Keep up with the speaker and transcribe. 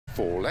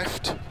4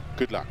 left,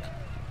 good luck.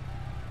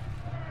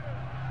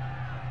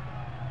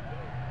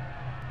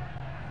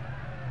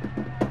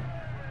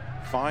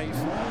 Five,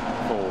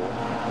 4,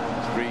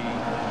 3,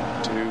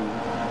 2,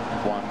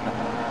 1,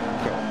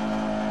 go.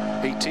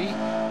 80,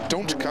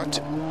 don't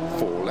cut,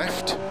 4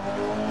 left,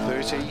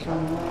 30,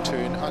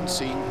 turn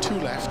unseen, 2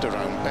 left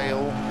around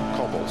Bale,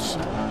 cobbles.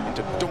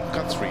 Into don't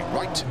cut, 3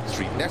 right,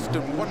 3 left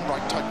and 1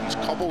 right, tightens,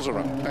 cobbles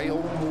around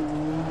Bale.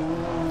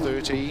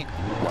 30,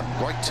 1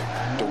 right,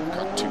 don't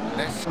cut, 2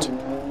 left.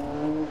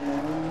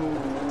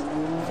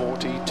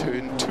 40,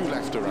 turn 2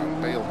 left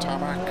around Bale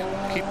tarmac,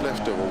 keep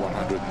left over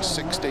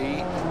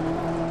 160.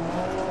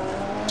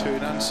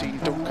 Turn unseen,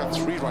 don't cut,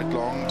 3 right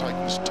long,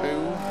 tightens 2.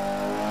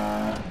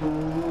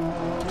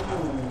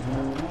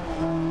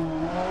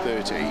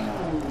 30,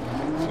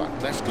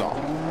 flat left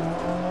long.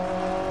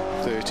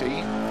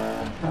 30,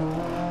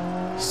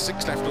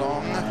 6 left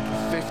long,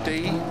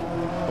 50,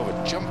 over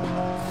jump,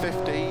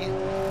 50,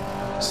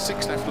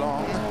 6 left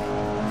long,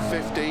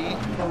 50,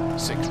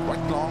 6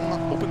 right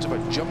long, opens of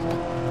a jump,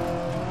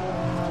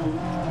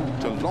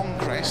 to long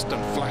crest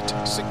and flat,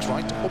 6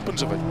 right,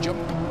 opens of a jump,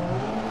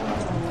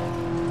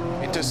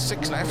 into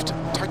 6 left,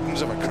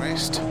 tightens of a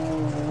crest,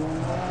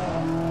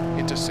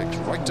 into 6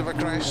 right of a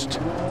crest,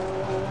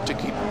 to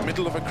keep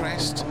middle of a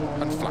crest,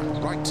 and flat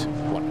right,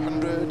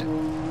 100,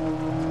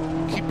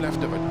 keep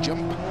left of a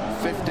jump,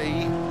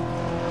 50,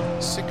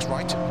 6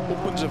 right,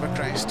 opens of a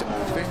crest,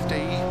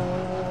 50,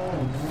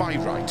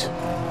 5 right,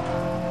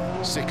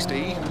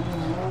 60,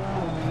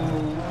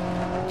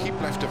 keep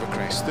left of a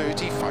crest,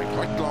 30, 5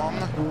 right long,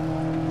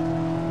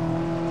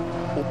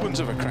 opens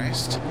of a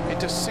crest,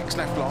 into 6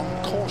 left long,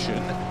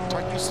 caution,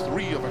 tightens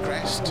 3 of a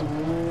crest,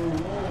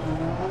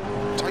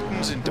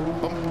 tightens into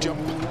bump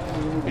jump,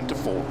 into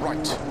 4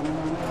 right,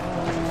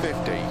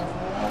 50,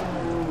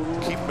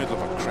 keep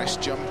middle of a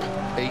crest jump,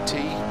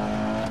 80,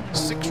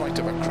 6 right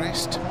of a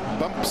crest,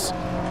 bumps,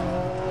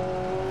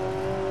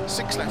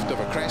 6 left of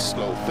a crest,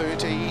 slow,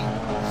 30,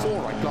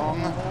 4 right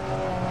long,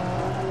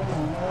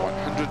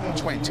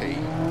 120.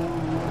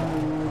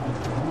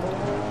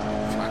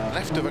 Flat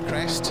left of a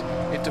crest,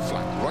 into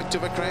flat right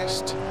of a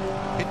crest,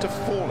 into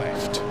 4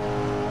 left.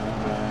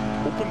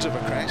 Opens of a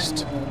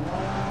crest,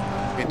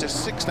 into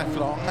 6 left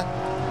long,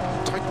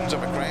 tightens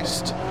of a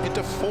crest,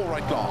 into 4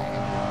 right long.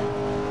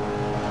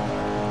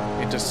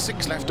 Into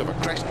 6 left of a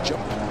crest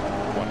jump,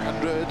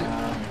 100.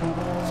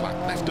 Flat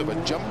left of a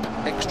jump,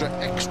 extra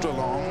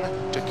long,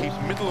 to keep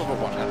middle of a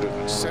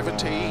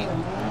 170.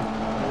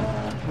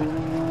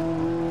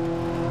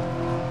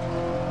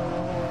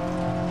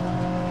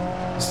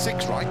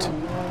 6 right,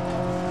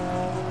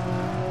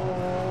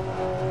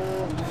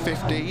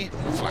 50,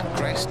 flat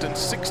crest and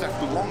 6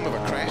 left long of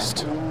a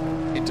crest,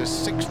 into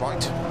 6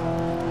 right,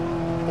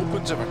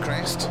 opens of a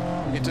crest,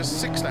 into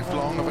 6 left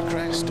long of a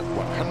crest,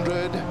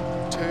 100,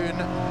 turn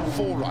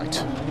 4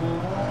 right,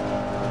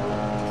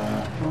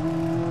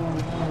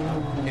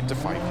 into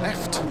 5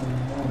 left,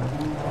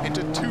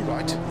 into 2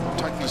 right,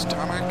 tightens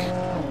tarmac,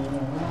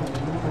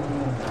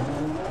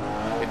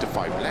 into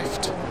 5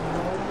 left,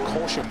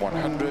 caution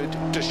 100,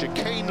 to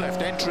chicane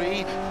left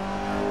entry,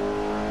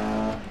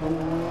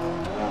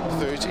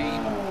 30,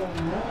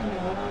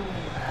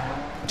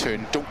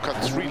 turn don't cut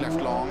 3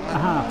 left long,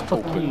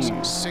 opens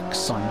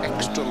 6,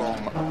 extra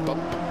long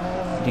bump,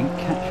 didn't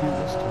catch me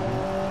this time,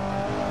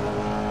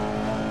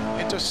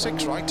 into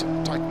 6 right,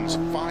 tightens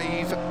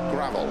 5,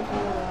 gravel,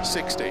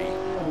 60,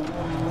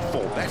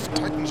 4 left,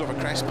 tightens of a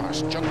crest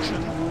past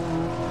junction,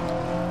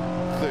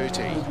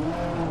 30,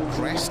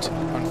 crest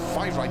and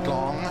 5 right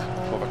long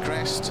of a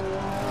crest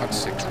and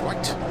 6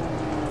 right,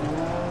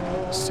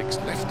 6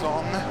 left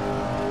long,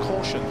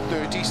 caution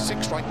 30,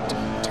 6 right,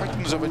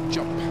 tightens of a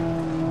jump,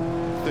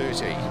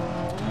 30,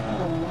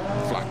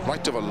 flat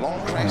right of a long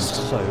crest,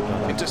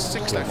 into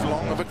 6 left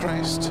long of a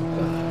crest,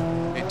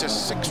 into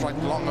 6 right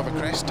long of a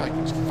crest,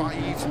 tightens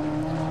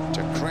 5,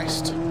 to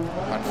crest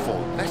and 4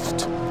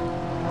 left,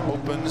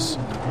 opens,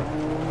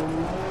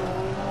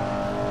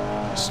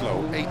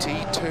 slow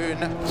 80, turn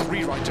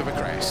 3 right of a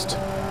crest,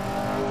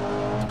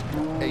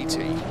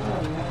 80,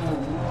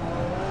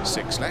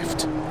 6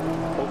 left,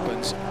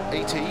 opens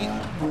 80,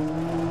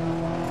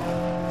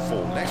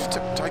 4 left,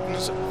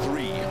 tightens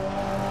 3,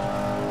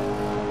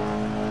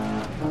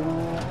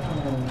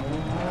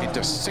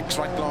 into 6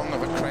 right long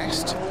of a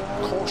crest,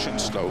 caution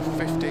slow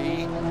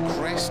 50,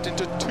 crest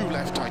into 2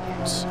 left,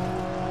 tightens,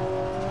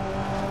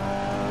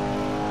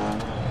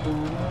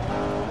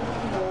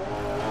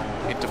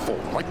 into 4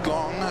 right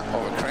long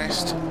of a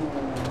crest,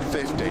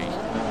 50,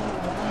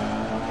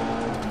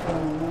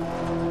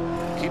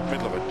 keep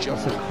middle of a jump,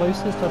 that's the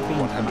closest I've been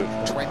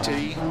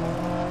 120,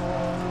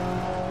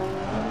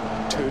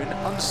 turn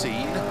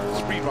unseen,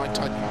 3 right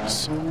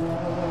tightens,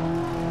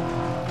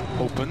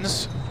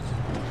 opens,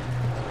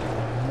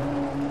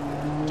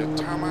 to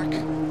tarmac,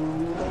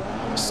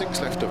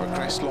 6 left of a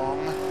crest long,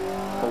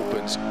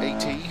 opens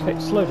 80,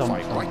 slow down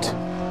 5 right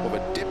of a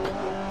dip,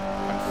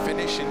 and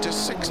finish into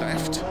 6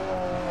 left,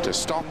 to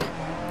stop,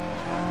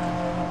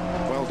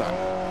 well done.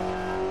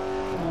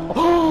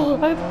 Oh,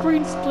 I have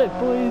green split,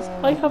 boys.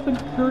 I have a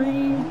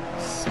green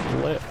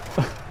split.